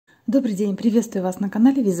Добрый день, приветствую вас на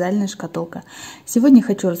канале Вязальная шкатулка. Сегодня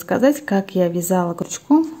хочу рассказать, как я вязала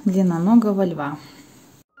крючком длинноногого льва.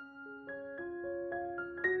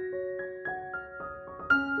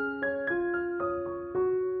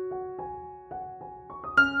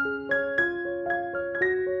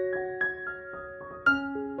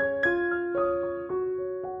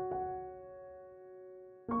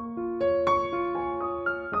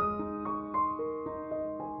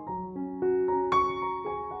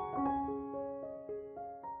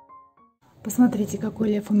 Посмотрите, какой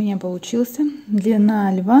лев у меня получился.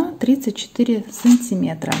 Длина льва 34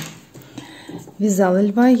 сантиметра. Вязала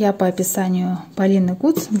льва я по описанию Полины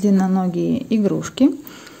Куц «Длинноногие игрушки».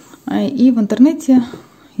 И в интернете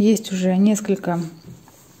есть уже несколько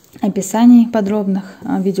описаний подробных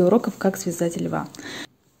видеоуроков, как связать льва.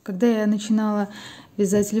 Когда я начинала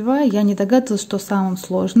вязать льва, я не догадывалась, что самым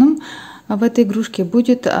сложным в этой игрушке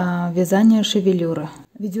будет вязание шевелюры.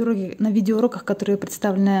 На видеоуроках, которые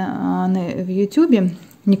представлены в YouTube,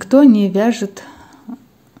 никто не вяжет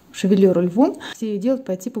шевелюру льву, все ее делают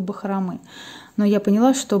по типу бахромы. Но я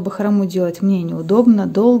поняла, что бахрому делать мне неудобно,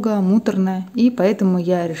 долго, муторно, и поэтому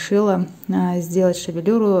я решила сделать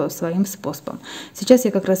шевелюру своим способом. Сейчас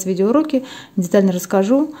я как раз в видеоуроке детально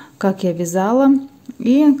расскажу, как я вязала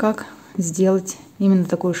и как сделать именно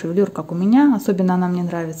такую шевелюру, как у меня. Особенно она мне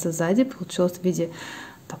нравится сзади, получилась в виде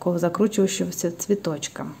такого закручивающегося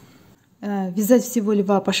цветочка. Вязать всего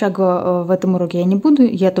льва пошагово в этом уроке я не буду,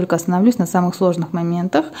 я только остановлюсь на самых сложных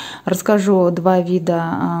моментах. Расскажу два вида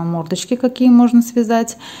мордочки, какие можно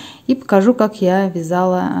связать, и покажу, как я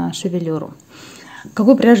вязала шевелюру.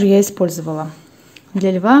 Какую пряжу я использовала?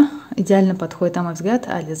 Для льва идеально подходит, на мой взгляд,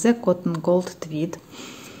 Alize Cotton Gold Tweed.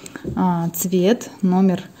 Цвет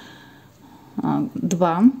номер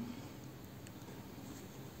 2.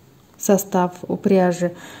 Состав у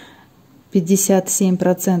пряжи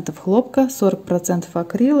 57% хлопка, 40%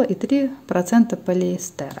 акрила и 3%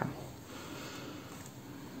 полиэстера.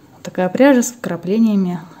 Такая пряжа с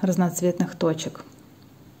вкраплениями разноцветных точек.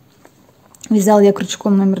 Вязала я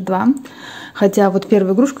крючком номер 2, хотя вот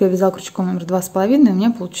первую игрушку я вязала крючком номер 2,5, и у меня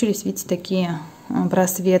получились, видите, такие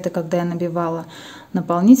просветы, когда я набивала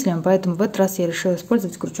наполнителем, поэтому в этот раз я решила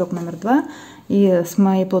использовать крючок номер 2, и с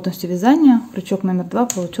моей плотностью вязания крючок номер 2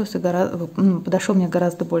 получился подошел мне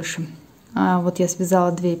гораздо больше. Вот я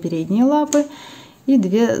связала 2 передние лапы и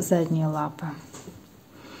 2 задние лапы.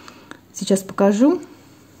 Сейчас покажу,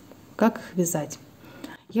 как их вязать.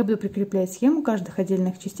 Я буду прикреплять схему каждых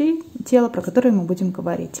отдельных частей тела, про которые мы будем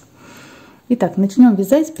говорить. Итак, начнем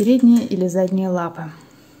вязать передние или задние лапы.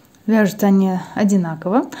 Вяжутся они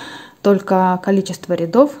одинаково, только количество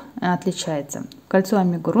рядов отличается. В кольцо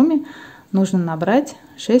амигуруми нужно набрать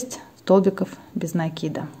 6 столбиков без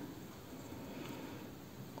накида.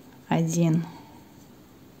 1,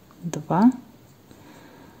 2,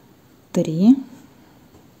 3,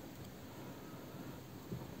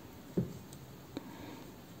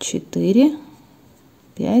 4,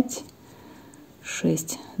 5,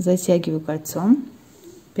 6. Затягиваю кольцом.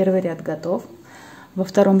 Первый ряд готов. Во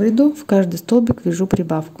втором ряду в каждый столбик вяжу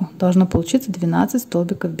прибавку. Должно получиться 12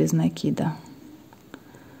 столбиков без накида.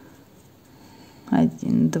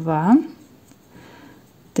 1, 2,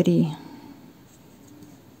 3,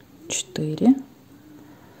 4,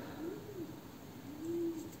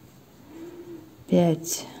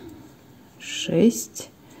 5, 6,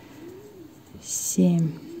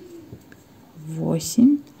 7,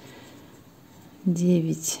 8,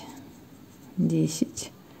 9,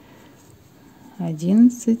 10,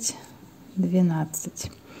 11,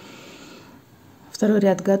 12. Второй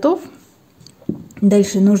ряд готов.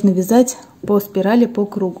 Дальше нужно вязать по спирали по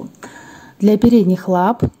кругу. Для передних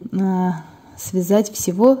лап связать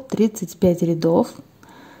всего 35 рядов.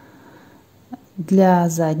 Для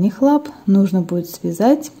задних лап нужно будет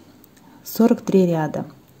связать 43 ряда.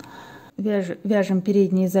 Вяжем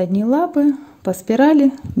передние и задние лапы по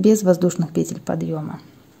спирали без воздушных петель подъема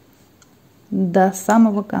до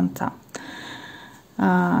самого конца.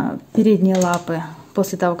 Передние лапы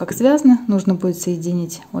после того, как связаны, нужно будет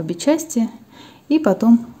соединить обе части и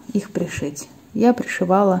потом их пришить. Я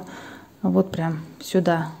пришивала вот прям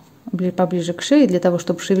сюда, поближе к шее, для того,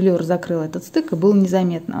 чтобы шевелюра закрыла этот стык и было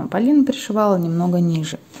незаметно. Полина пришивала немного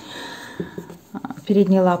ниже.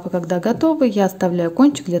 Передние лапы, когда готовы, я оставляю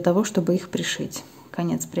кончик для того, чтобы их пришить.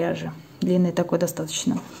 Конец пряжи. Длины такой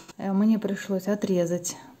достаточно. Мне пришлось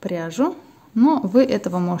отрезать пряжу, но вы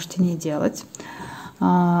этого можете не делать.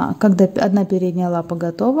 Когда одна передняя лапа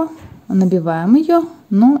готова, набиваем ее,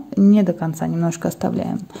 но не до конца, немножко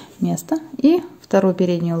оставляем место. И вторую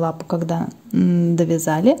переднюю лапу, когда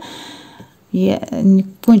довязали,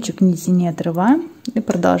 Кончик нити не отрываем и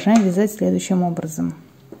продолжаем вязать следующим образом.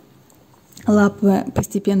 Лапы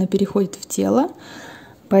постепенно переходят в тело,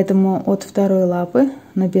 поэтому от второй лапы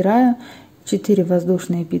набираю 4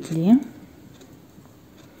 воздушные петли.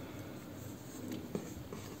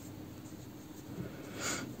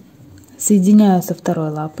 Соединяю со второй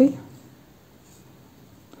лапой.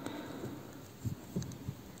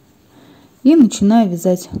 И начинаю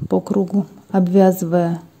вязать по кругу,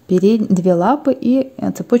 обвязывая две лапы и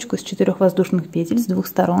цепочку из 4 воздушных петель с двух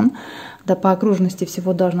сторон. Да, по окружности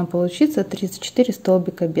всего должно получиться 34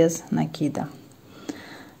 столбика без накида.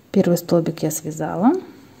 Первый столбик я связала,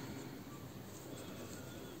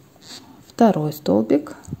 второй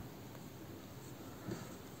столбик,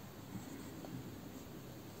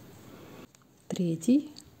 третий,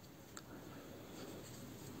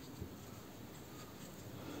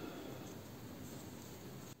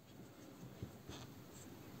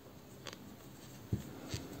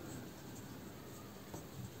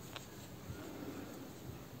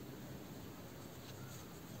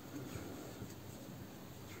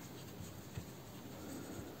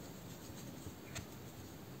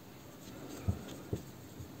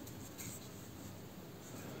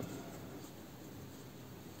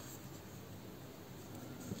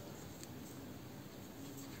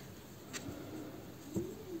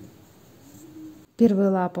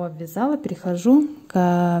 первую лапу обвязала, перехожу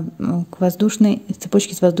к воздушной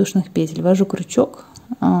цепочке из воздушных петель. Ввожу крючок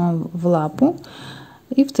в лапу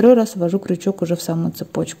и второй раз ввожу крючок уже в саму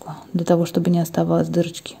цепочку, для того, чтобы не оставалось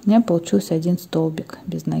дырочки. У меня получился один столбик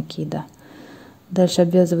без накида. Дальше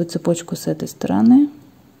обвязываю цепочку с этой стороны.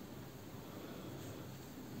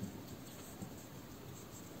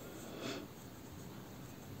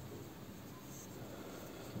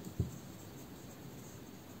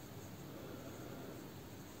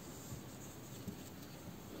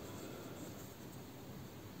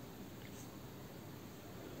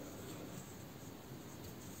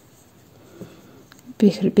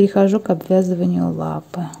 Перехожу к обвязыванию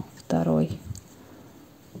лапы второй.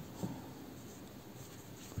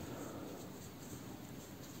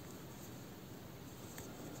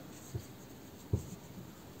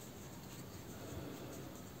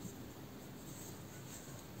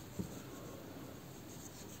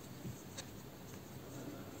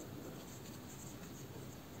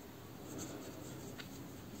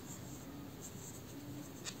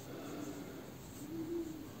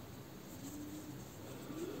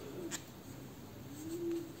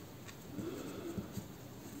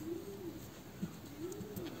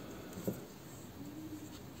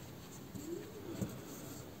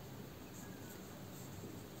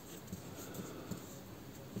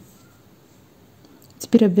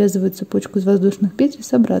 Теперь обвязываю цепочку из воздушных петель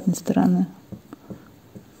с обратной стороны.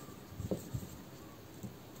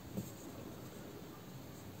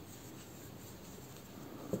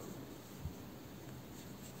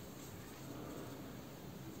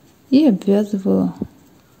 И обвязываю.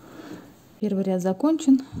 Первый ряд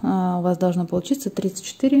закончен. У вас должно получиться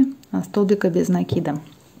 34 столбика без накида.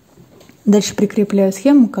 Дальше прикрепляю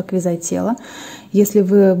схему, как вязать тело. Если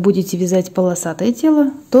вы будете вязать полосатое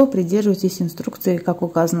тело, то придерживайтесь инструкции, как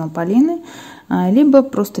указано у Полины, либо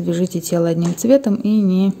просто вяжите тело одним цветом и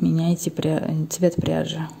не меняйте цвет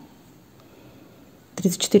пряжи.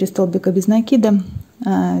 34 столбика без накида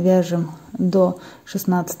вяжем до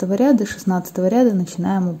 16 ряда. С 16 ряда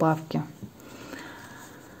начинаем убавки.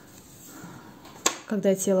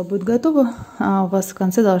 Когда тело будет готово, у вас в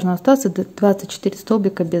конце должно остаться 24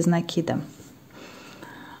 столбика без накида.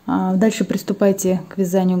 Дальше приступайте к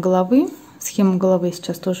вязанию головы. Схему головы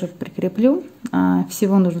сейчас тоже прикреплю.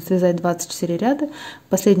 Всего нужно связать 24 ряда. В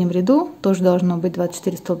последнем ряду тоже должно быть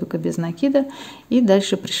 24 столбика без накида. И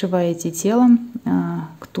дальше пришиваете тело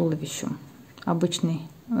к туловищу обычной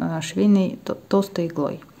швейной толстой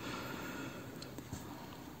иглой.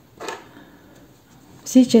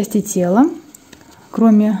 Все части тела,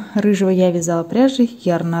 кроме рыжего, я вязала пряжей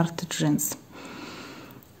Ярнард джинс.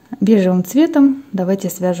 Бежевым цветом давайте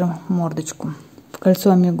свяжем мордочку. В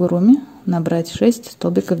кольцо амигуруми набрать 6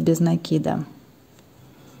 столбиков без накида.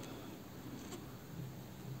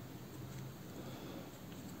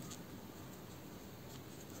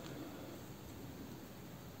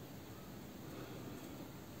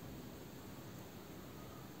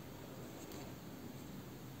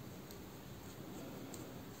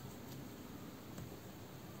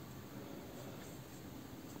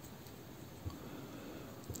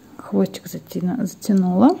 Хвостик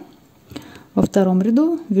затянула. Во втором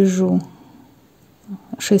ряду вяжу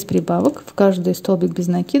 6 прибавок. В каждый столбик без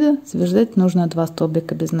накида связать нужно 2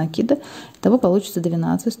 столбика без накида. Итого получится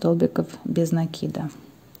 12 столбиков без накида.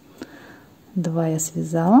 2 я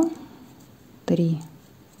связала, 3,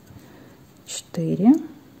 4,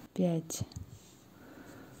 5,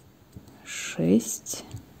 6,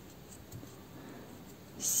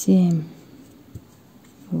 7,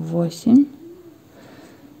 8,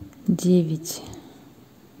 9,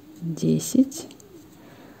 10,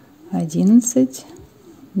 11,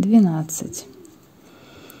 12.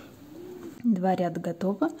 2 ряда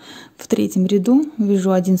готово. В третьем ряду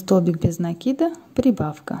вяжу 1 столбик без накида,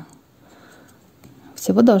 прибавка.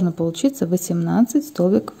 Всего должно получиться 18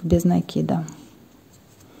 столбиков без накида.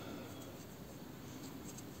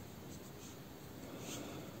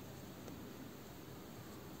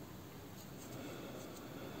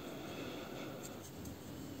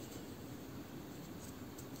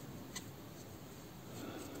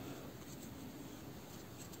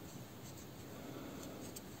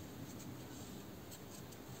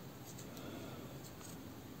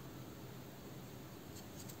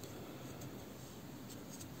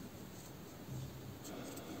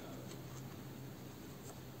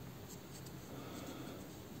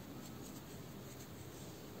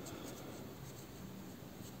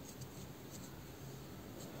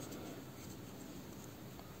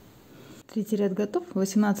 Третий ряд готов,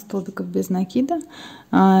 18 столбиков без накида,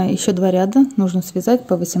 еще 2 ряда нужно связать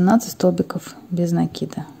по 18 столбиков без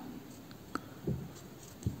накида.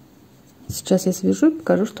 Сейчас я свяжу и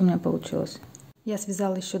покажу, что у меня получилось. Я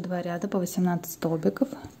связала еще 2 ряда по 18 столбиков,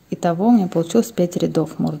 итого у меня получилось 5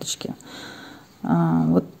 рядов мордочки.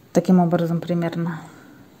 Вот таким образом примерно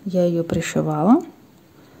я ее пришивала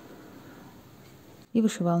и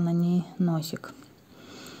вышивала на ней носик.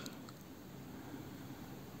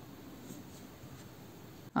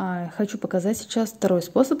 Хочу показать сейчас второй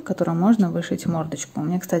способ, которым можно вышить мордочку.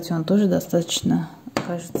 Мне, кстати, он тоже достаточно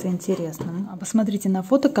кажется интересным. Посмотрите на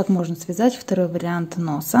фото, как можно связать второй вариант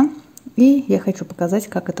носа. И я хочу показать,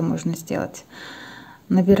 как это можно сделать.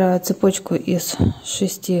 Набираю цепочку из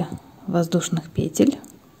 6 воздушных петель.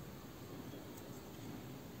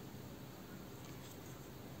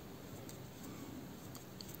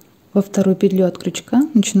 Во вторую петлю от крючка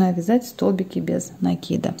начинаю вязать столбики без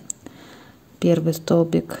накида. Первый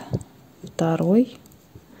столбик, второй,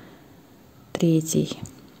 третий,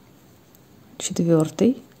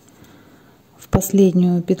 четвертый. В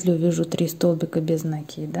последнюю петлю вяжу 3 столбика без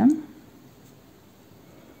накида.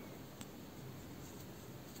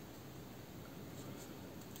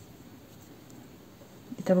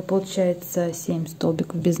 Итого получается 7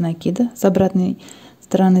 столбиков без накида. С обратной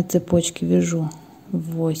стороны цепочки вяжу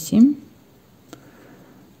 8,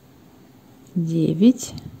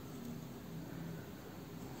 9,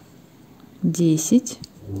 10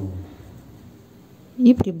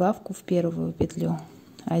 и прибавку в первую петлю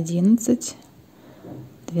 11,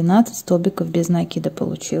 12 столбиков без накида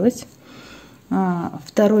получилось.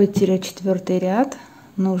 Второй-четвертый ряд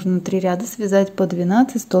нужно 3 ряда связать по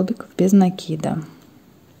 12 столбиков без накида.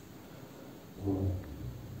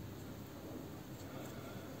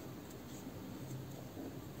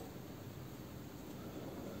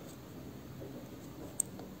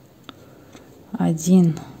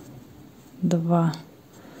 Один, 2,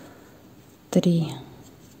 3,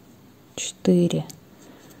 4,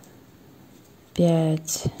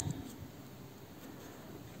 5,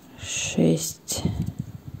 6,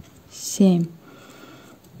 7,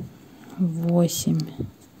 8,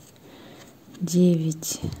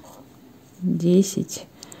 9, 10,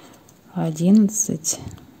 11,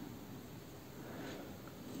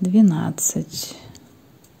 12.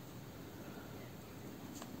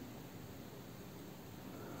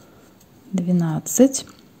 12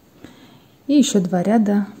 и еще 2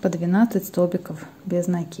 ряда по 12 столбиков без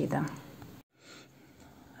накида.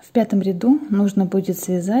 В пятом ряду нужно будет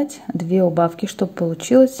связать 2 убавки, чтобы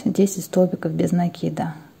получилось 10 столбиков без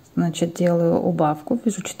накида. Значит, делаю убавку,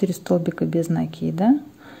 вяжу 4 столбика без накида,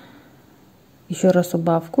 еще раз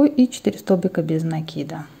убавку и 4 столбика без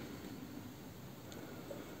накида.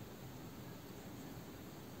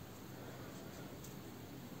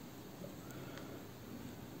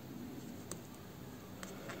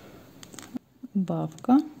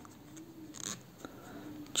 Убавка,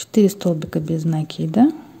 4 столбика без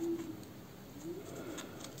накида,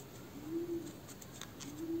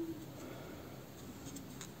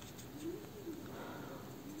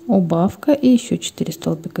 убавка и еще 4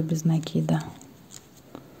 столбика без накида.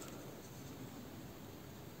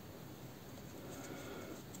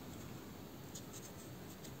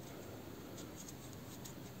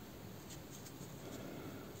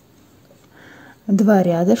 Два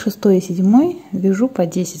ряда, 6 и 7, вяжу по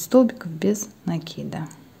 10 столбиков без накида.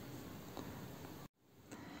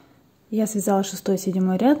 Я связала 6 и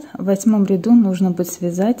 7 ряд. В 8 ряду нужно будет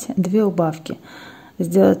связать 2 убавки.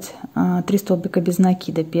 Сделать 3 столбика без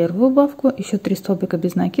накида первую убавку, еще 3 столбика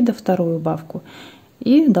без накида вторую убавку.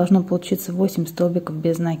 И должно получиться 8 столбиков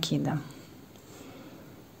без накида.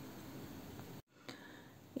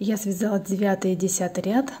 Я связала 9 и 10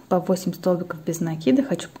 ряд по 8 столбиков без накида.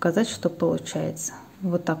 Хочу показать, что получается.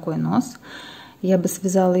 Вот такой нос. Я бы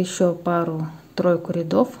связала еще пару-тройку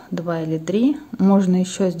рядов, 2 или 3. Можно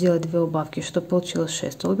еще сделать 2 убавки, чтобы получилось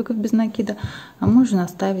 6 столбиков без накида. А можно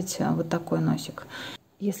оставить вот такой носик.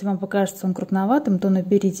 Если вам покажется он крупноватым, то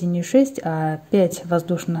наберите не 6, а 5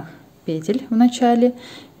 воздушных петель в начале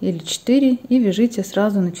или 4 и вяжите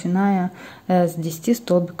сразу, начиная с 10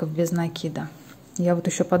 столбиков без накида. Я вот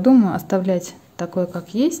еще подумаю, оставлять такой,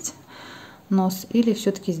 как есть нос, или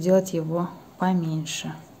все-таки сделать его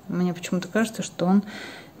поменьше. Мне почему-то кажется, что он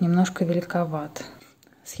немножко великоват.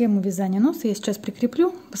 Схему вязания носа я сейчас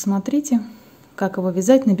прикреплю. Посмотрите, как его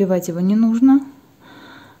вязать. Набивать его не нужно.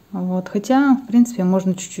 Вот. Хотя, в принципе,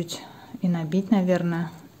 можно чуть-чуть и набить,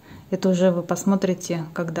 наверное. Это уже вы посмотрите,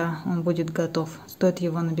 когда он будет готов. Стоит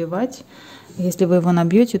его набивать. Если вы его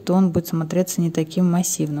набьете, то он будет смотреться не таким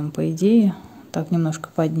массивным. По идее, так немножко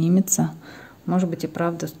поднимется. Может быть, и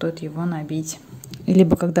правда стоит его набить.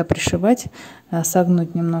 Либо когда пришивать,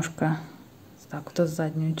 согнуть немножко так вот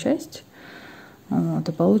заднюю часть. Вот,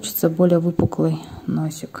 и получится более выпуклый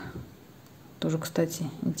носик. Тоже, кстати,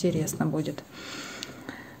 интересно будет.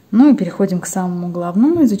 Ну и переходим к самому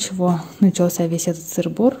главному, из-за чего начался весь этот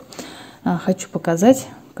сыр-бор. Хочу показать,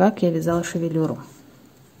 как я вязала шевелюру.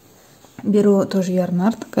 Беру тоже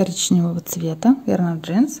ярнард коричневого цвета, ярнард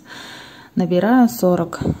джинс. Набираю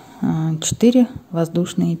 44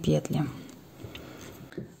 воздушные петли.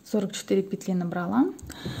 44 петли набрала.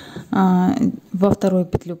 Во вторую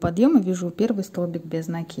петлю подъема вяжу первый столбик без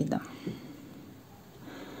накида.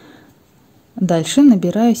 Дальше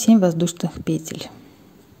набираю 7 воздушных петель.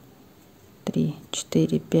 3,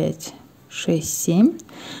 4, 5, 6, 7.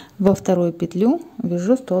 Во вторую петлю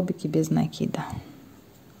вяжу столбики без накида.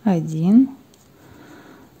 1,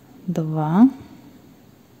 2,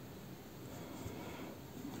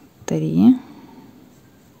 3,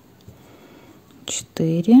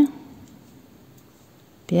 4,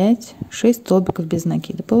 5, 6 столбиков без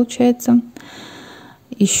накида получается.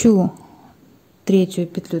 Ищу третью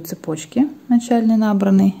петлю цепочки начальной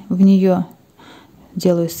набранной, в нее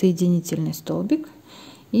делаю соединительный столбик,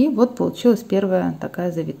 и вот получилась первая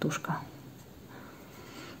такая завитушка.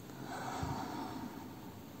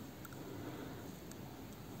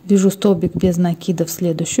 Вяжу столбик без накида в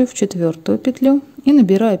следующую, в четвертую петлю, и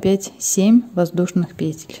набираю опять 7 воздушных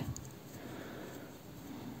петель.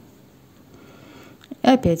 И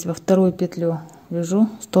опять во вторую петлю вяжу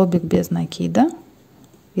столбик без накида.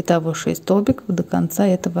 Итого 6 столбиков до конца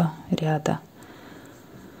этого ряда.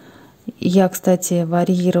 Я, кстати,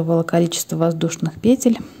 варьировала количество воздушных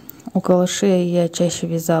петель. Около шеи я чаще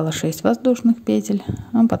вязала 6 воздушных петель,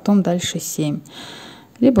 а потом дальше 7.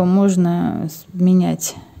 Либо можно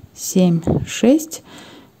менять 7-6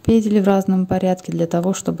 петель в разном порядке, для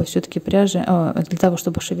того, чтобы все-таки для того,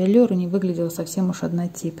 чтобы шевелюра не выглядела совсем уж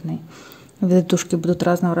однотипной. Завитушки будут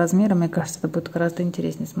разного размера, мне кажется, это будет гораздо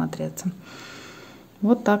интереснее смотреться.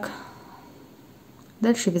 Вот так.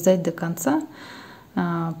 Дальше вязать до конца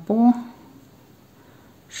по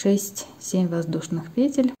 6-7 воздушных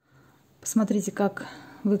петель. Посмотрите, как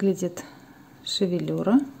выглядит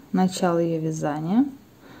шевелюра, начало ее вязания.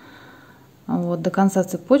 Вот, до конца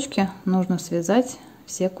цепочки нужно связать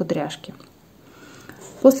все кудряшки.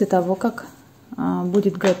 После того, как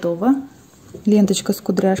будет готова ленточка с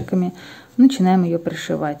кудряшками, начинаем ее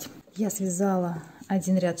пришивать. Я связала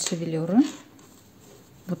один ряд шевелюры.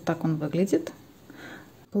 Вот так он выглядит.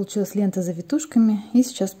 Получилась лента с завитушками. И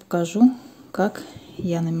сейчас покажу, как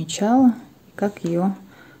я намечала, как ее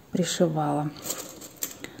пришивала.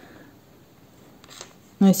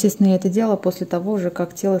 Но, естественно, я это делала после того же,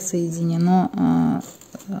 как тело соединено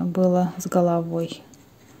было с головой.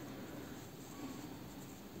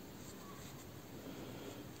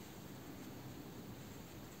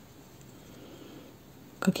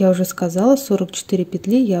 Как я уже сказала, 44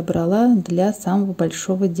 петли я брала для самого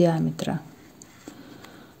большого диаметра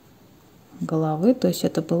головы, то есть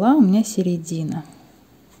это была у меня середина.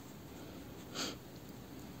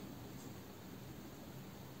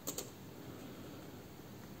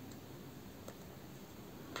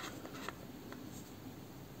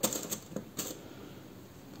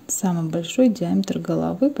 Самый большой диаметр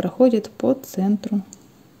головы проходит по центру.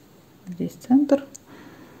 Здесь центр.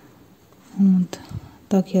 Вот.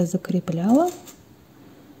 Так я закрепляла,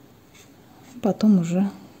 потом уже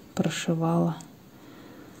прошивала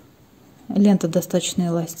Лента достаточно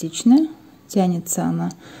эластичная, тянется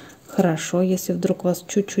она хорошо. Если вдруг у вас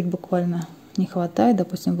чуть-чуть буквально не хватает,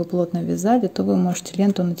 допустим, вы плотно вязали, то вы можете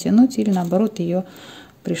ленту натянуть или наоборот ее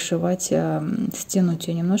пришивать, стянуть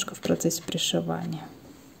ее немножко в процессе пришивания.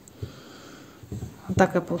 Вот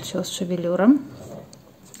такая получилась шевелюра.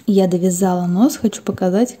 Я довязала нос, хочу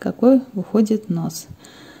показать, какой выходит нос.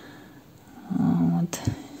 Вот.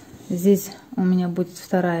 Здесь у меня будет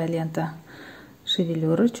вторая лента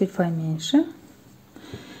шевелюры, чуть поменьше.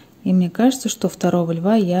 И мне кажется, что второго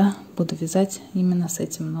льва я буду вязать именно с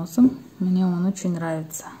этим носом. Мне он очень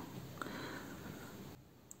нравится.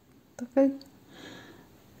 Такой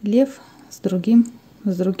лев с другим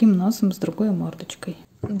носом, с другой мордочкой.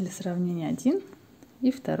 Для сравнения один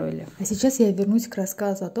и второй лев. А сейчас я вернусь к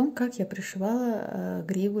рассказу о том, как я пришивала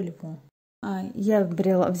гриву льву. Я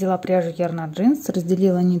взяла пряжу ярна джинс,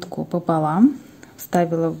 разделила нитку пополам,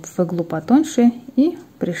 вставила в иглу потоньше и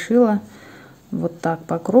пришила вот так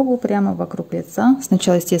по кругу, прямо вокруг лица.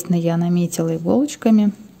 Сначала, естественно, я наметила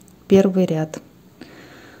иголочками первый ряд.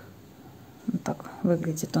 Вот так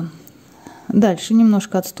выглядит он. Дальше,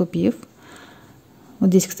 немножко отступив, вот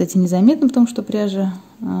здесь, кстати, незаметно, потому что пряжа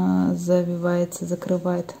завивается,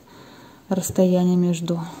 закрывает расстояние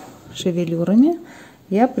между шевелюрами,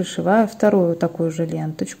 я пришиваю вторую такую же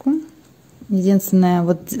ленточку. Единственное,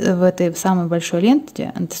 вот в этой самой большой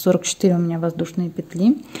ленте, это 44 у меня воздушные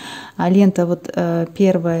петли, а лента вот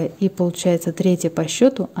первая и получается третья по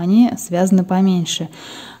счету, они связаны поменьше,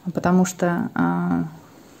 потому что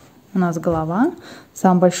у нас голова,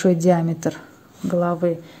 самый большой диаметр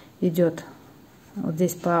головы идет вот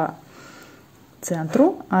здесь по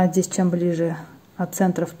центру, а здесь чем ближе от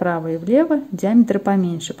центра вправо и влево, диаметры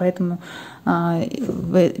поменьше, поэтому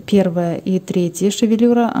первая и третья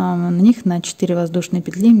шевелюра, на них на 4 воздушные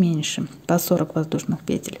петли меньше, по 40 воздушных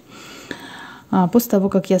петель. После того,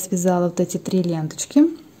 как я связала вот эти 3 ленточки,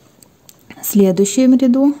 в следующем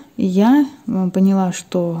ряду я поняла,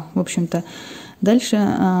 что, в общем-то, дальше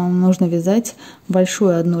нужно вязать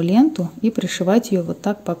большую одну ленту и пришивать ее вот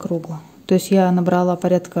так по кругу. То есть я набрала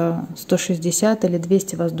порядка 160 или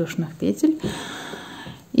 200 воздушных петель.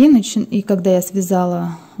 И когда я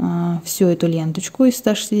связала всю эту ленточку из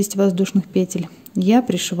 160 воздушных петель, я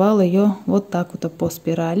пришивала ее вот так вот по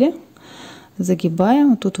спирали, загибая.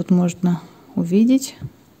 Вот тут вот можно увидеть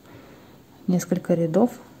несколько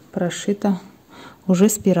рядов прошито уже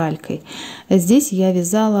спиралькой. Здесь я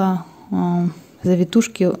вязала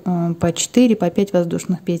завитушки по 4, по 5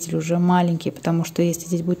 воздушных петель, уже маленькие, потому что если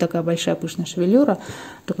здесь будет такая большая пышная шевелюра,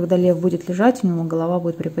 то когда лев будет лежать, у него голова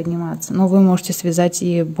будет приподниматься. Но вы можете связать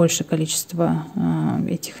и большее количество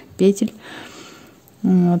этих петель.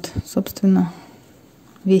 Вот, собственно,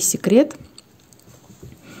 весь секрет.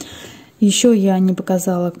 Еще я не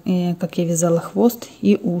показала, как я вязала хвост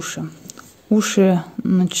и уши. Уши,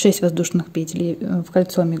 6 воздушных петель в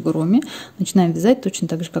кольцо амигуруми. Начинаем вязать точно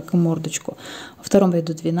так же, как и мордочку. Во втором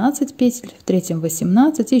ряду 12 петель, в третьем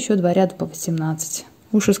 18 и еще 2 ряда по 18.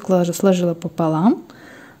 Уши сложила пополам,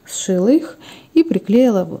 сшила их и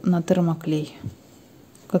приклеила на термоклей.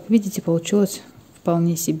 Как видите, получилось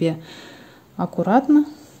вполне себе аккуратно.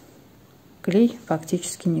 Клей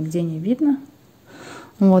фактически нигде не видно.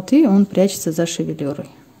 Вот, и он прячется за шевелюрой.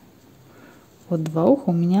 Вот 2 уха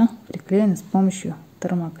у меня приклеены с помощью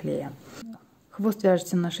термоклея. Хвост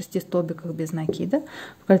вяжется на 6 столбиках без накида.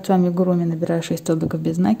 В кольцо амигуруми набираю 6 столбиков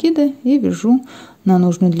без накида и вяжу на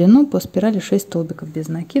нужную длину по спирали 6 столбиков без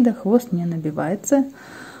накида. Хвост не набивается.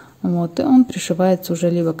 Вот, и он пришивается уже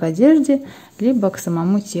либо к одежде, либо к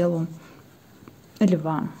самому телу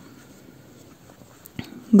льва.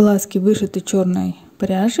 Глазки вышиты черной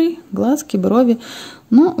пряжей, глазки, брови.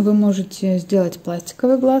 Но вы можете сделать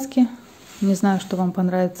пластиковые глазки. Не знаю, что вам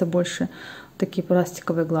понравится больше, такие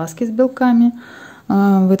пластиковые глазки с белками.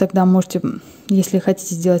 Вы тогда можете, если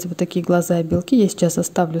хотите сделать вот такие глаза и белки, я сейчас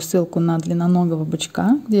оставлю ссылку на длинноногого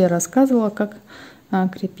бычка, где я рассказывала, как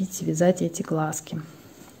крепить, вязать эти глазки.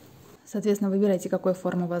 Соответственно, выбирайте, какой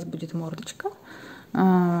формы у вас будет мордочка.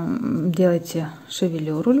 Делайте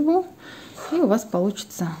шевелюру льву, и у вас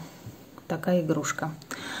получится такая игрушка.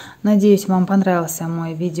 Надеюсь, вам понравился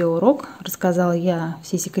мой видеоурок. Рассказала я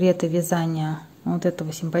все секреты вязания вот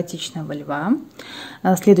этого симпатичного льва.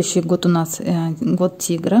 Следующий год у нас год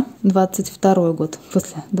тигра, 22 год,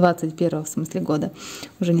 после 21 в смысле года.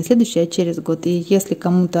 Уже не следующий, а через год. И если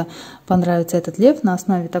кому-то понравится этот лев, на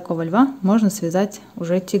основе такого льва можно связать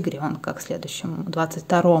уже тигренка к следующему,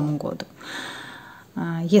 22 году.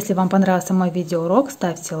 Если вам понравился мой видеоурок,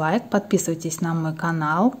 ставьте лайк, подписывайтесь на мой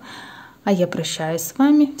канал. А я прощаюсь с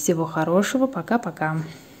вами. Всего хорошего. Пока-пока.